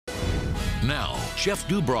Now, Jeff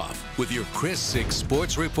Dubroff with your Chris 6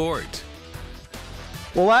 Sports Report.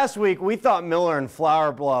 Well, last week we thought Miller and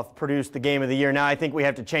Flower Bluff produced the game of the year. Now I think we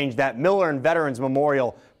have to change that. Miller and Veterans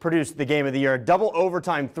Memorial produced the game of the year. A double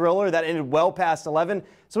overtime thriller that ended well past 11.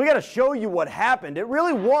 So we got to show you what happened. It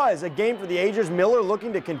really was a game for the Agers. Miller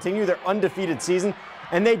looking to continue their undefeated season.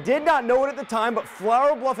 And they did not know it at the time, but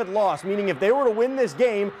Flower Bluff had lost, meaning if they were to win this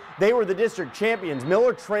game, they were the district champions.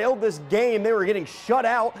 Miller trailed this game. They were getting shut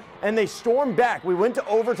out, and they stormed back. We went to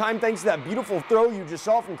overtime thanks to that beautiful throw you just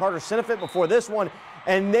saw from Carter Senefit before this one.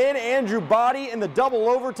 And then Andrew Body in the double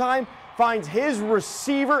overtime finds his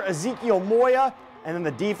receiver, Ezekiel Moya, and then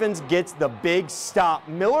the defense gets the big stop.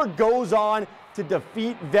 Miller goes on to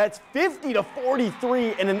defeat Vets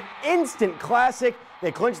 50-43 in an instant classic.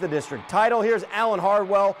 They clinch the district title. Here's Alan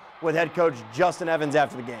Hardwell with head coach Justin Evans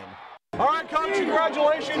after the game. All right, Coach,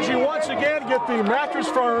 congratulations. You once again get the Mattress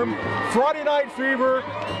Firm Friday Night Fever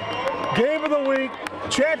Game of the Week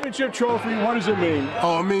Championship Trophy. What does it mean?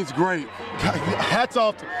 Oh, it means great. Hats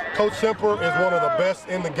off to Coach Semper, is one of the best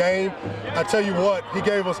in the game. I tell you what, he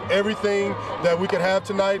gave us everything that we could have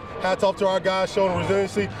tonight. Hats off to our guys showing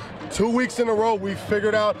resiliency. 2 weeks in a row, we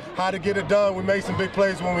figured out how to get it done. We made some big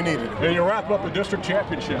plays when we needed it. And you wrap up the district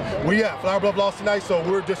championship. Flower Bluff lost tonight, so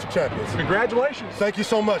we're district champions. Congratulations. Thank you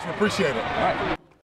so much. We appreciate it. All right.